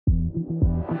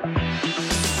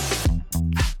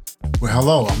Well,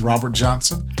 hello, I'm Robert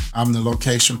Johnson. I'm the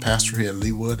location pastor here at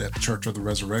Leewood at Church of the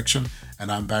Resurrection,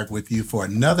 and I'm back with you for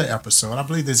another episode. I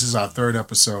believe this is our third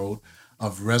episode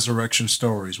of Resurrection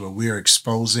Stories, where we are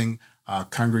exposing our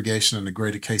congregation in the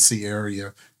greater KC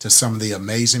area to some of the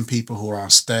amazing people who are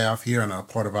on staff here and are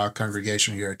part of our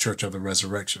congregation here at Church of the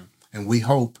Resurrection. And we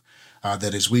hope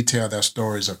that as we tell their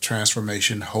stories of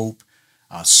transformation, hope,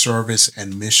 service,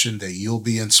 and mission, that you'll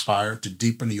be inspired to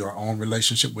deepen your own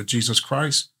relationship with Jesus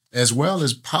Christ, as well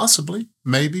as possibly,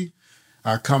 maybe,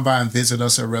 come by and visit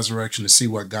us at Resurrection to see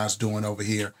what God's doing over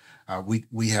here.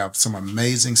 We have some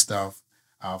amazing stuff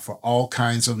for all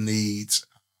kinds of needs,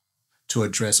 to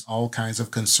address all kinds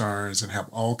of concerns and help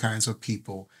all kinds of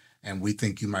people. And we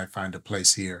think you might find a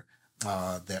place here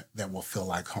that will feel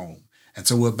like home. And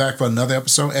so we're back for another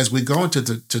episode. As we go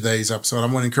into today's episode, I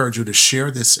want to encourage you to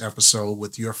share this episode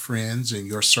with your friends and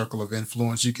your circle of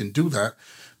influence. You can do that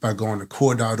by going to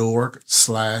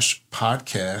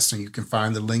core.org/podcast, and you can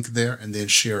find the link there and then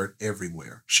share it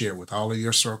everywhere. Share it with all of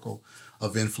your circle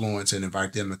of influence and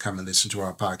invite them to come and listen to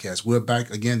our podcast. We're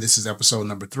back again. This is episode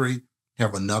number 3. We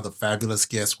have another fabulous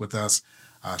guest with us.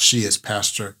 She is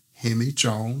Pastor Hyemi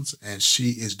Jones, and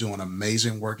she is doing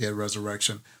amazing work at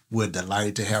Resurrection. We're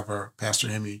delighted to have her. Pastor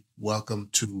Hyemi, welcome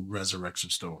to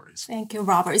Resurrection Stories. Thank you,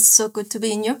 Robert. It's so good to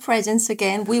be in your presence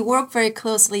again. We work very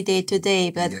closely day to day,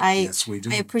 but yes, we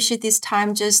do. I appreciate this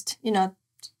time just,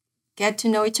 get to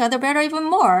know each other better even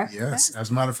more. Yes.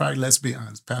 As a matter of fact, let's be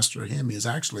honest. Pastor Hyemi is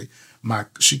actually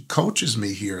she coaches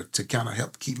me here to kind of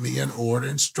help keep me in order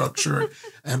and structured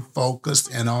and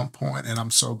focused and on point. And I'm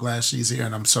so glad she's here.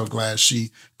 And I'm so glad she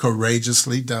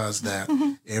courageously does that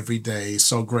every day.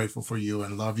 So grateful for you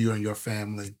and love you and your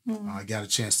family. I got a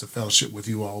chance to fellowship with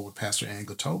you all with Pastor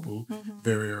Angle Tobu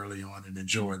very early on and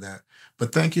enjoy that.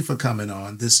 But thank you for coming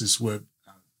on. This is what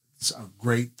it's a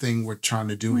great thing we're trying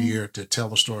to do here, to tell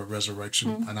the story of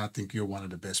resurrection. And I think you're one of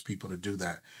the best people to do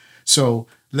that. So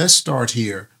let's start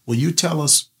here. Will you tell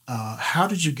us, how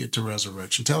did you get to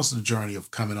Resurrection? Tell us the journey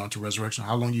of coming on to Resurrection,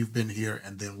 how long you've been here,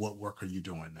 and then what work are you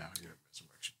doing now here at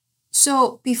Resurrection?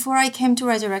 So before I came to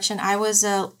Resurrection, I was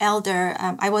an elder.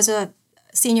 I was a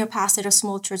senior pastor at a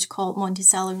small church called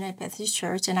Monticello United Baptist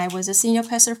Church, and I was a senior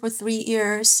pastor for 3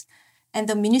 years. And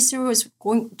the ministry was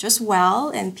going just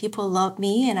well, and people loved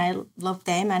me, and I loved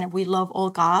them, and we love all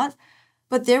God.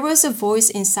 But there was a voice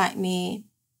inside me,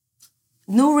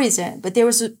 no reason, but there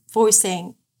was a voice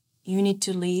saying, you need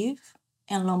to leave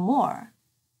and learn more.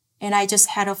 And I just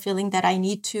had a feeling that I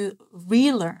need to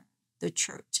relearn the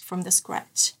church from the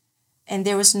scratch. And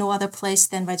there was no other place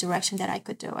than Resurrection that I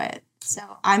could do it.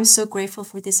 So I'm so grateful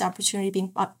for this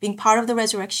opportunity, being part of the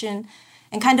Resurrection,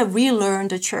 and kind of relearn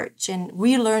the church and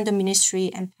relearn the ministry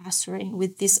and pastoring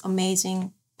with these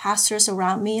amazing pastors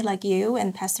around me, like you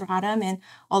and Pastor Adam and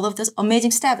all of this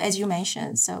amazing staff, as you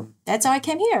mentioned. So that's how I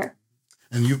came here.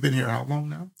 And you've been here how long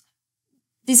now?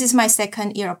 This is my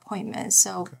second year appointment,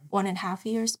 so 1.5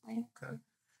 years. Okay.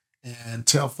 And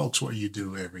tell folks what you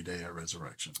do every day at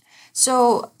Resurrection.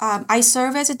 So I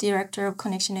serve as a director of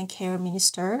connection and care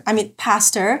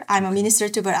pastor. I'm a minister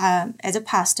too, but as a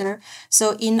pastor.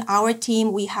 So in our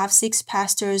team, we have 6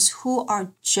 pastors who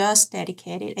are just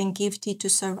dedicated and gifted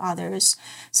to serve others.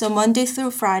 So Monday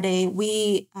through Friday,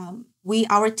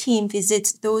 our team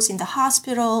visits those in the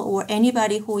hospital or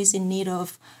anybody who is in need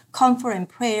of comfort and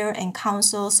prayer and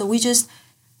counsel. So we just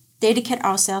dedicate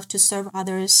ourselves to serve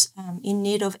others in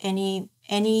need of any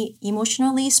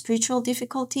emotionally, spiritual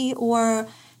difficulty or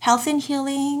health and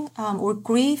healing or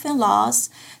grief and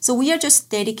loss. So we are just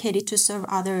dedicated to serve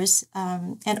others.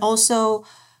 And also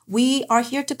we are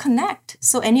here to connect.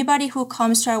 So anybody who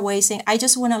comes to our way saying, I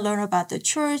just want to learn about the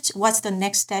church, what's the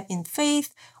next step in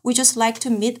faith? We just like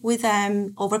to meet with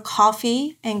them over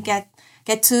coffee and get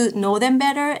to know them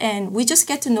better. And we just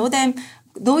get to know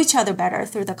each other better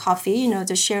through the coffee,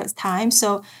 the shared time.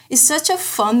 So it's such a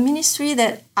fun ministry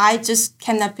that I just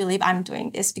cannot believe I'm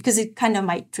doing this, because it's kind of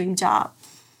my dream job.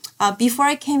 Before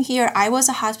I came here, I was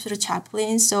a hospital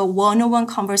chaplain. So one-on-one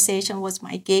conversation was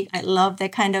my gig. I love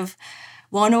that kind of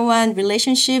one-on-one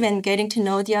relationship and getting to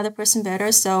know the other person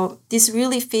better. So this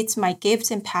really fits my gifts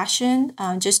and passion,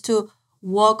 just to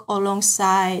walk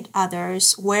alongside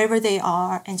others wherever they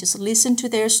are and just listen to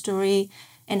their story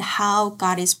and how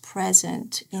God is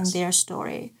present in their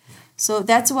story. So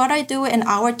that's what I do and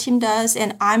our team does.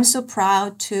 And I'm so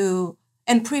proud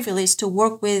and privileged to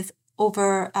work with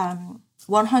over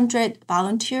 100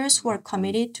 volunteers who are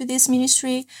committed to this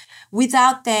ministry.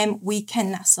 Without them, we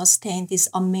cannot sustain this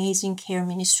amazing care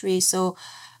ministry. So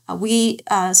we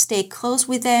stay close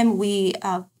with them. We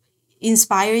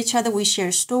inspire each other. We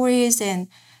share stories, and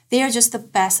they are just the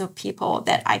best of people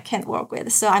that I can work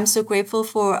with. So I'm so grateful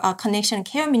for connection and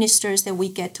care ministers that we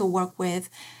get to work with,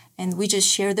 and we just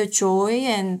share the joy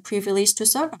and privilege to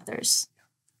serve others.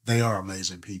 They are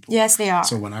amazing people. Yes, they are.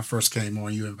 So when I first came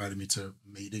on, you invited me to a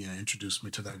meeting and introduced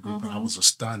me to that group, and I was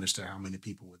astonished at how many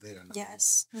people were there. Now,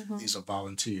 Yes. these are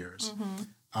volunteers.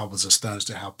 I was astonished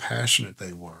at how passionate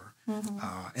they were.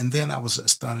 And then I was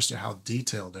astonished at how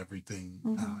detailed everything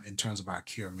in terms of our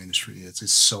care ministry is.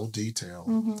 It's so detailed.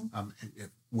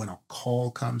 When a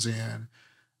call comes in,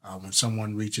 when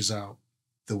someone reaches out,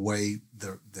 the way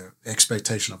the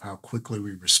expectation of how quickly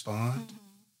we respond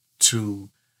to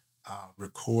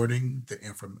recording the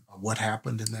what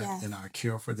happened in that in our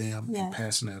care for them and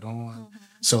passing that on,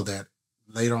 so that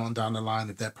later on down the line,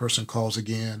 if that person calls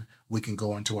again, we can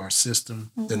go into our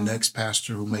system. The next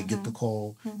pastor who may get the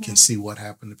call can see what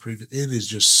happened the previous. It is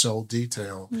just so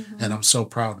detailed, and I'm so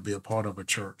proud to be a part of a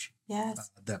church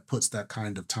that puts that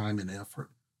kind of time and effort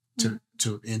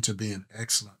into being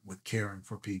excellent with caring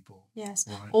for people. Yes,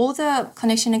 right? All the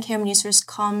connection and care ministers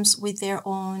comes with their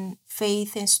own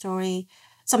faith and story,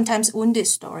 sometimes wounded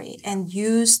story, and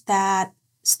use that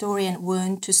story and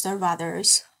wound to serve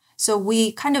others. So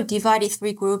we kind of divided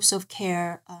 3 groups of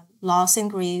care: loss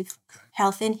and grief,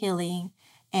 health and healing,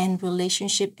 and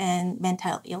relationship and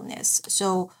mental illness.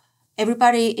 So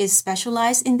everybody is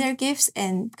specialized in their gifts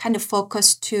and kind of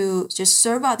focused to just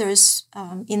serve others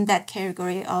in that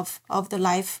category of the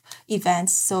life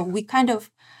events. So we kind of,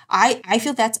 I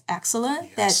feel that's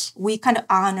excellent, that we kind of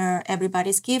honor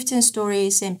everybody's gifts and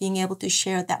stories and being able to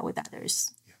share that with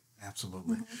others.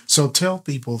 Absolutely. So tell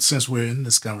people, since we're in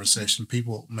this conversation,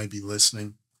 people may be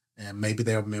listening and maybe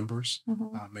they're members,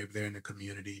 maybe they're in the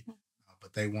community,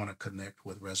 but they want to connect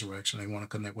with Resurrection. They want to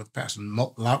connect with the pastor.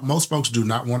 Most folks do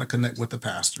not want to connect with the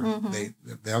pastor.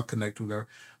 They'll connect with her,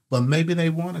 but maybe they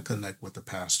want to connect with the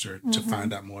pastor to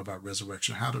find out more about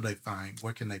Resurrection.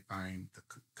 Where can they find the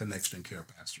connection and care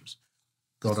pastors?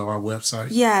 Go to our website?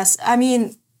 Yes. I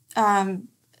mean,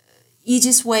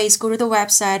 easiest way is go to the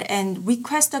website and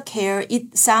request a care.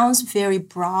 It sounds very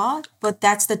broad, but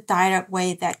that's the direct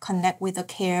way that connect with the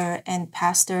care and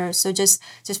pastor. So just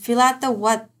fill out the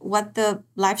what the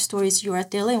life stories you are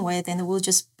dealing with, and it will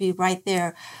just be right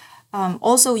there.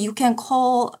 Also, you can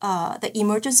call the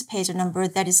emergency page number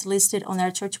that is listed on our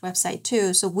church website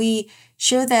too. So we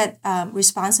share that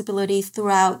responsibility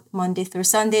throughout Monday through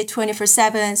Sunday,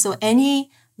 24/7. So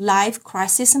any life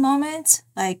crisis moment,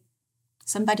 like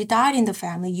somebody died in the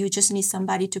family, you just need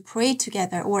somebody to pray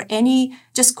together, or any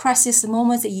just crisis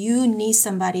moments that you need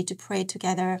somebody to pray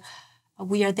together,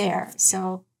 we are there.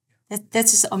 So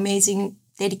that's just amazing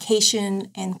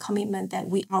dedication and commitment that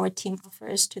our team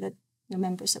offers to the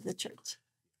members of the church.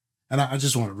 And I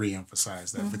just want to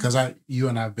reemphasize that because you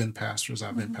and I have been pastors.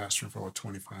 I've been pastoring for over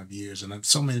 25 years. And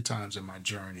so many times in my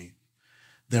journey,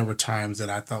 there were times that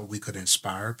I thought we could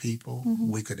inspire people,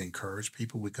 we could encourage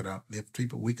people, we could uplift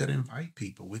people, we could invite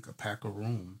people, we could pack a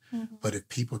room. But if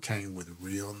people came with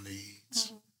real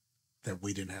needs, that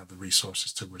we didn't have the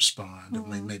resources to respond, or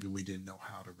maybe we didn't know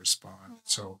how to respond.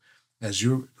 So as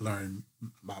you learn,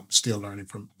 I'm still learning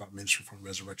about ministry from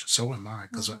Resurrection, so am I,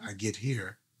 because I get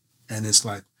here and it's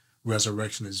like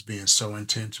Resurrection is being so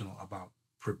intentional about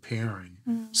preparing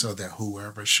so that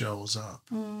whoever shows up,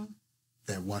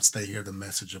 that once they hear the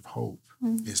message of hope,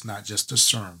 it's not just a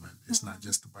sermon, it's not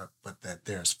just about, but that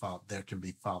there can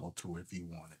be follow through if you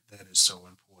want it. That is so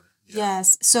important. Yeah.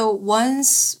 Yes. So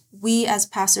once we as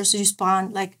pastors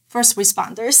respond, like first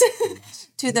responders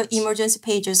to the emergency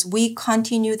pages, we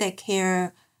continue that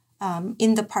care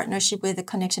in the partnership with the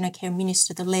Connection and Care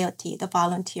Minister, the laity, the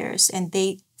volunteers, and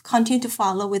they continue to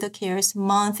follow with the cares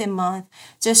month and month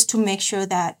just to make sure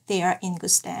that they are in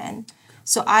good stand.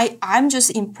 So I'm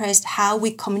just impressed how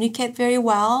we communicate very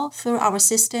well through our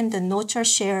system. The notes are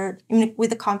shared with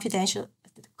the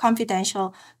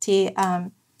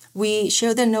confidentiality. We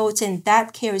share the notes, and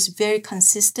that care is very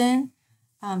consistent,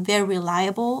 very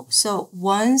reliable. So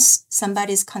once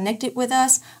somebody is connected with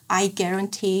us, I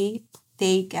guarantee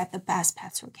they get the best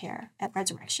pastoral care at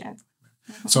Resurrection.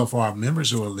 So for our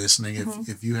members who are listening,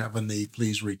 if you have a need,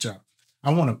 please reach out.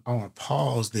 I want to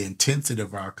pause the intensity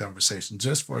of our conversation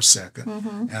just for a second,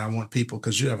 and I want people,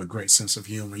 because you have a great sense of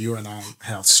humor. You and I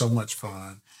have so much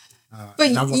fun.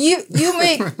 But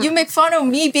you make fun of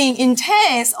me being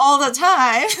intense all the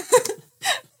time.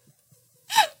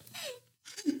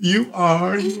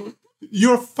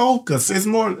 You're focused. It's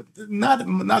more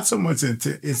not so much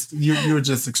intense. It's you're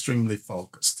just extremely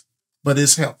focused. But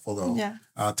it's helpful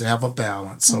though to have a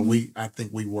balance. So I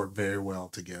think we work very well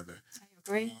together. I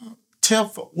agree.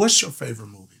 What's your favorite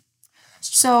movie?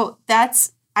 So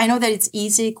that's I know that it's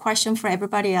easy question for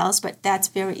everybody else, but that's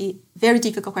very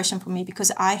difficult question for me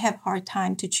because I have hard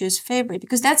time to choose favorite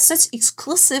because that's such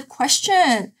exclusive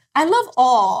question. I love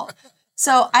all.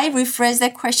 So I rephrase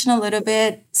that question a little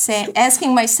bit,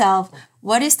 asking myself,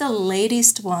 what is the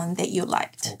latest one that you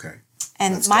liked? Okay.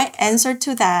 And my answer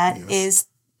to that Yes. is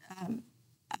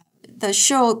the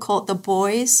show called The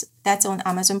Boys. That's on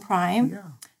Amazon Prime.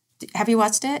 Yeah. Have you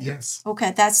watched it? Yes.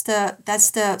 Okay, that's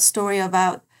the story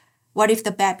about what if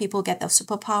the bad people get the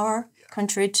superpower,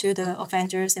 contrary to the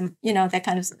Avengers, and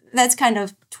that's kind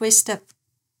of twist of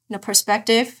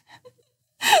perspective.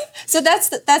 So that's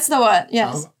the one.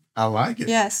 Yes. I like it.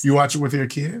 Yes. You watch it with your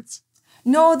kids?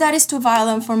 No, that is too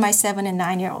violent for my 7 and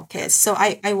 9-year-old kids. So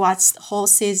I watched the whole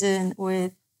season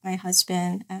with my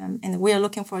husband, and we're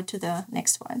looking forward to the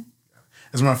next one.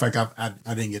 As a matter of fact,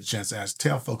 I didn't get a chance to ask.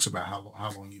 Tell folks about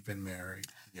how long you've been married,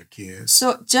 your kids.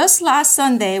 So just last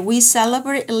Sunday, we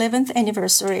celebrate 11th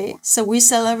anniversary. So we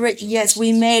celebrate, yes,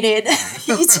 we made it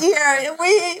each year.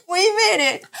 We made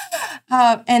it.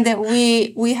 And then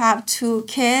we have 2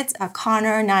 kids, a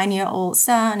Connor, 9-year-old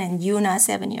son, and Yuna,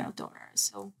 7-year-old daughter.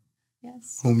 So,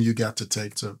 yes. Whom you got to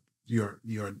take to your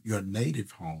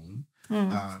native home.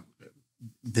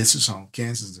 This is home.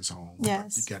 Kansas is home.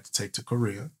 Yes. You got to take to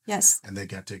Korea. Yes. And they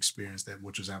got to experience that,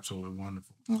 which was absolutely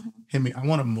wonderful. Mm-hmm. Hyemi, I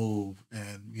want to move,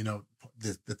 and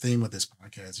the theme of this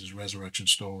podcast is resurrection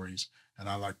stories, and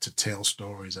I like to tell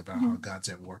stories about how God's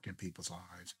at work in people's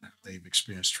lives, and how they've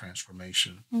experienced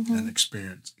transformation and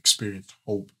experienced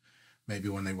hope, maybe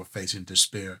when they were facing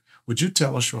despair. Would you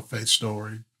tell us your faith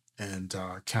story and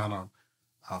kind of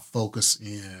focus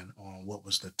in on what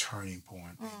was the turning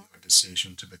point in your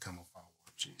decision to become a follower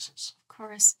of Jesus? Of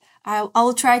course.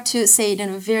 I'll try to say it in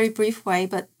a very brief way,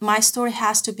 but my story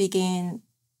has to begin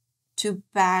to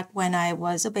back when I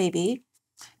was a baby.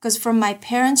 Because from my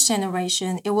parents'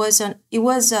 generation, it was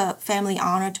a family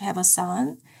honor to have a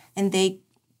son, and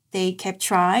they kept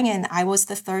trying, and I was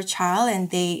the third child, and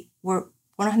they were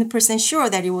 100% sure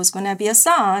that it was going to be a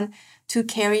son to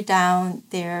carry down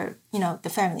their, the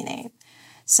family name.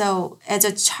 So as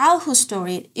a childhood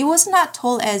story, it was not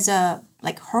told as a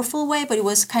hurtful way, but it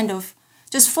was kind of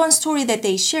just fun story that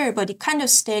they shared, but it kind of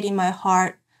stayed in my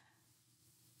heart.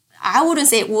 I wouldn't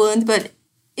say it wound, but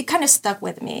it kind of stuck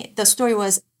with me. The story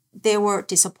was they were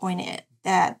disappointed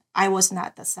that I was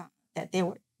not the son that they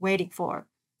were waiting for.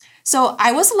 So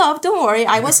I was loved, don't worry.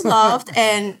 I was loved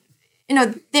and,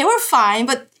 they were fine,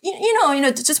 but,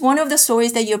 just one of the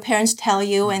stories that your parents tell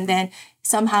you and then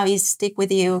somehow it stick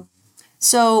with you.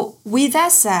 So with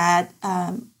that said,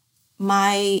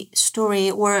 my story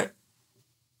where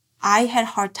I had a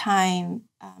hard time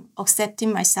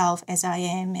accepting myself as I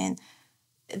am, and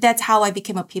that's how I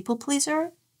became a people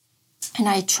pleaser. And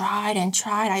I tried and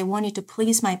tried. I wanted to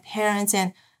please my parents,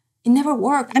 and it never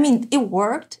worked. I mean, it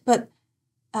worked, but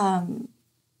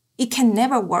it can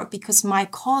never work because my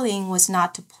calling was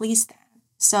not to please them.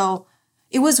 So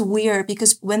it was weird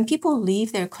because when people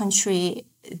leave their country,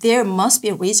 there must be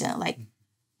a reason.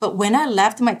 But when I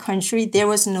left my country, there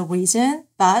was no reason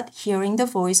but hearing the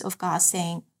voice of God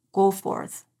saying, "Go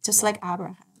forth," just like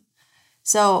Abraham.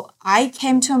 So I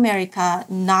came to America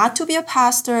not to be a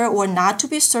pastor or not to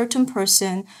be a certain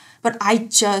person, but I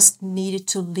just needed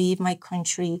to leave my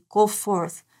country, go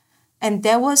forth. And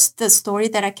that was the story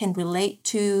that I can relate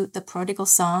to the prodigal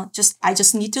son. I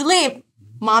just need to leave.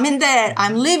 Mom and Dad,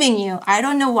 I'm leaving you. I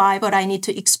don't know why, but I need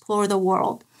to explore the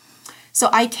world. So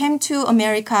I came to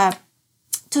America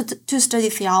to study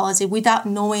theology without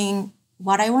knowing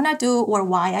what I want to do or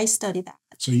why I study that.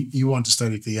 So you want to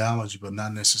study theology, but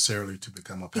not necessarily to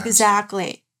become a pastor.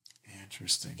 Exactly.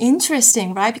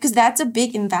 Interesting, right? Because that's a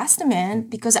big investment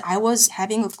because I was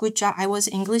having a good job. I was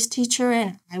English teacher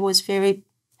and I was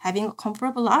having a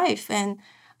comfortable life. And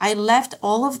I left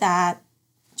all of that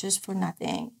just for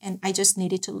nothing. And I just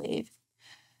needed to leave.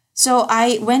 So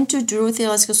I went to Drew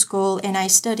Theological School and I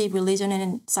studied religion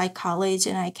and psychology.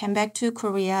 And I came back to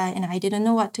Korea and I didn't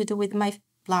know what to do with my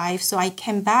life. So I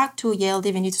came back to Yale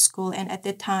Divinity School. And at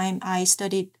that time, I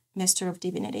studied Master of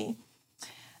Divinity.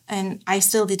 And I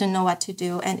still didn't know what to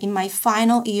do. And in my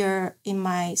final year in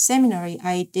my seminary,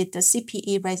 I did the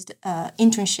CPE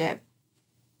internship.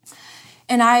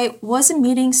 And I wasn't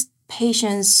meeting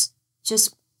patients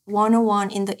just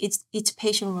one-on-one in each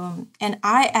patient room. And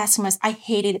I asked myself, I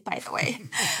hated it, by the way.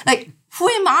 Who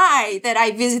am I that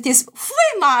I visit this? Who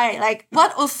am I?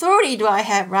 What authority do I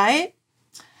have, right?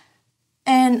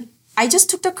 And I just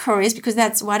took the courage because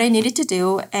that's what I needed to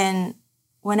do. And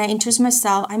when I introduced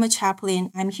myself, I'm a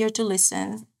chaplain. I'm here to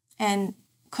listen. And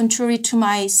contrary to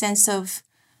my sense of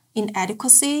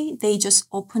inadequacy, they just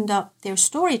opened up their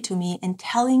story to me and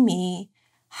telling me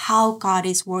how God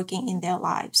is working in their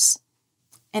lives.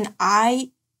 And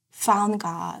I found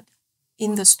God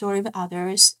in the story of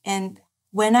others. And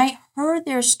when I heard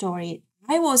their story,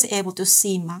 I was able to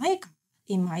see my God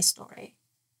in my story.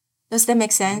 Does that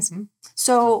make sense? Mhm.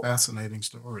 So, Fascinating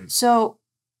stories. so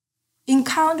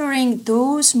encountering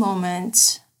those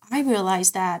moments, I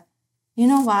realized that, you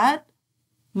know what?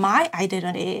 My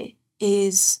identity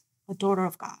is a daughter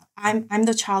of God. I'm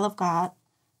the child of God.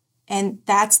 And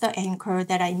that's the anchor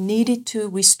that I needed to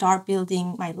restart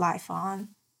building my life on.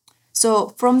 So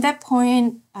from that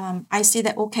point, I see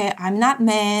that, okay, I'm not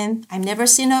man. I've never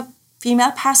seen a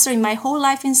female pastor in my whole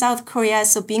life in South Korea.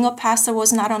 So being a pastor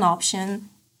was not an option.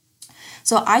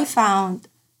 So I found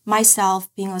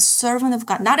myself being a servant of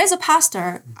God, not as a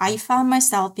pastor. I found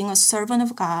myself being a servant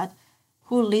of God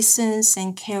who listens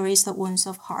and carries the wounds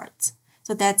of heart.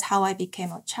 So that's how I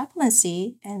became a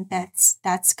chaplaincy, and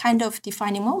that's kind of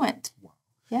defining moment.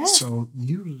 Yeah. So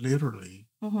you literally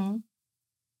Mm-hmm.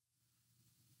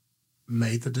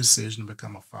 made the decision to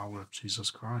become a follower of Jesus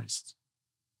Christ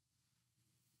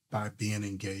by being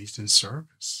engaged in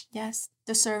service. Yes,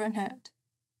 the servanthood.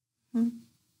 Mm-hmm.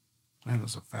 Man,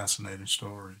 it's a fascinating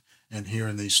story. And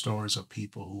hearing these stories of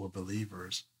people who are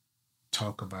believers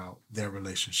talk about their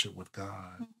relationship with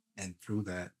God, and through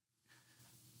that,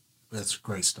 that's a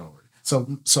great story.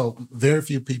 So very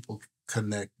few people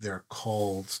connect their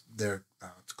call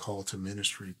to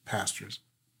ministry pastors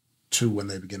to when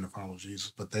they begin to follow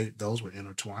Jesus, but those were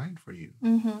intertwined for you.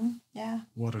 Mm-hmm. Yeah.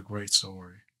 What a great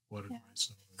story! What a Yeah. great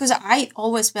story! Because I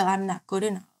always felt I'm not good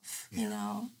enough,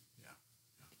 Yeah. Yeah.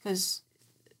 because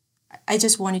I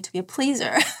just wanted to be a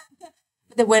pleaser.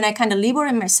 But when I kind of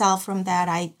liberate myself from that,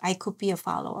 I could be a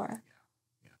follower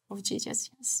of Jesus.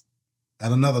 Yes.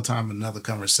 At another time, another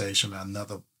conversation,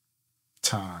 another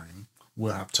time,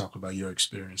 we'll have to talk about your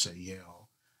experience at Yale.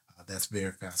 That's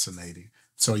very fascinating.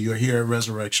 So you're here at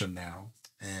Resurrection now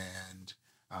and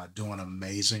doing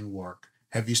amazing work.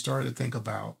 Have you started to think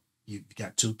about, you've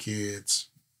got 2 kids,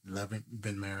 11,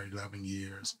 been married 11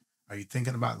 years. Are you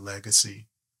thinking about legacy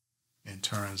in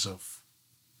terms of,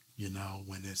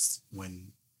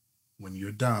 when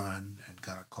you're done and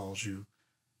God calls you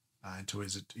into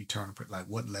his eternal, like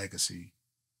what legacy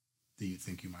do you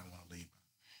think you might want to leave?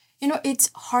 It's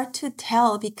hard to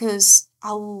tell because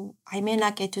I may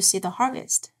not get to see the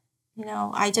harvest.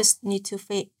 I just need to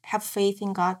have faith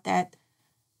in God that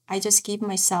I just give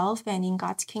myself, and in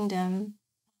God's kingdom,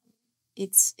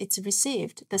 it's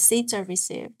received. The seeds are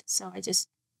received. So I just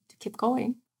keep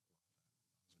going.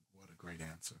 What a great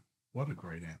answer. What a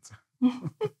great answer.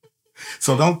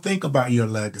 So don't think about your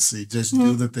legacy. Just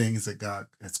do the things that God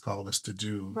has called us to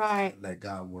do. Right. Let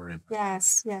God worry about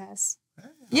Yes, yes. it.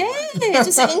 Yeah,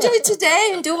 just enjoy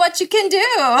today and do what you can do.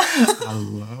 I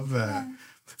love that.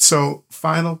 So,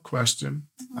 final question.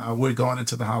 We're going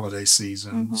into the holiday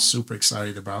season. Super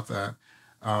excited about that.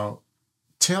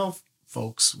 Tell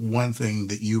folks one thing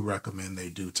that you recommend they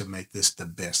do to make this the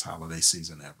best holiday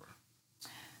season ever.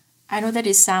 I know that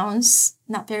it sounds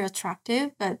not very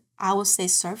attractive, but I will say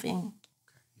serving.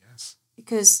 Yes.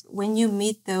 Because when you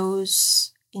meet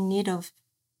those in need of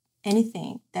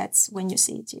anything, that's when you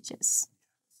see Jesus.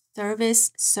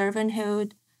 Service,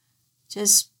 servanthood,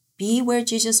 just be where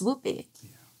Jesus would be. Yeah.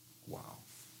 Wow.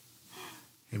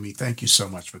 Hyemi, thank you so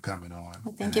much for coming on.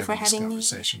 Well, thank you for having me.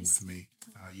 This conversation with me.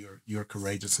 You're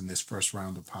courageous in this first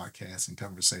round of podcasts and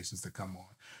conversations to come on.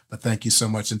 But thank you so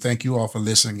much. And thank you all for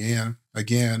listening in.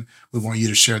 Again, we want you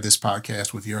to share this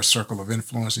podcast with your circle of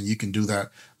influence. And you can do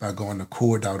that by going to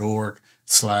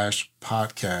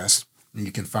core.org/podcast. And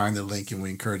you can find the link, and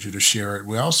we encourage you to share it.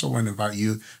 We also want to invite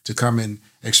you to come and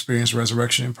experience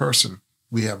resurrection in person.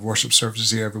 We have worship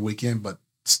services here every weekend, but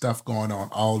stuff going on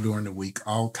all during the week,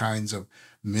 all kinds of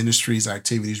ministries,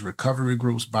 activities, recovery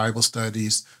groups, Bible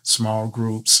studies, small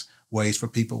groups, ways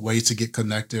to get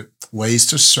connected, ways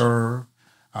to serve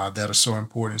that are so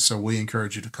important. So we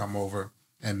encourage you to come over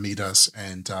and meet us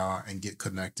and get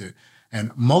connected.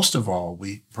 And most of all,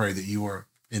 we pray that you are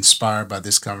inspired by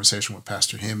this conversation with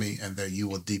Pastor Hyemi and that you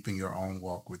will deepen your own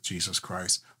walk with Jesus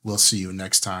Christ. We'll see you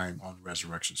next time on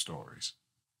Resurrection Stories.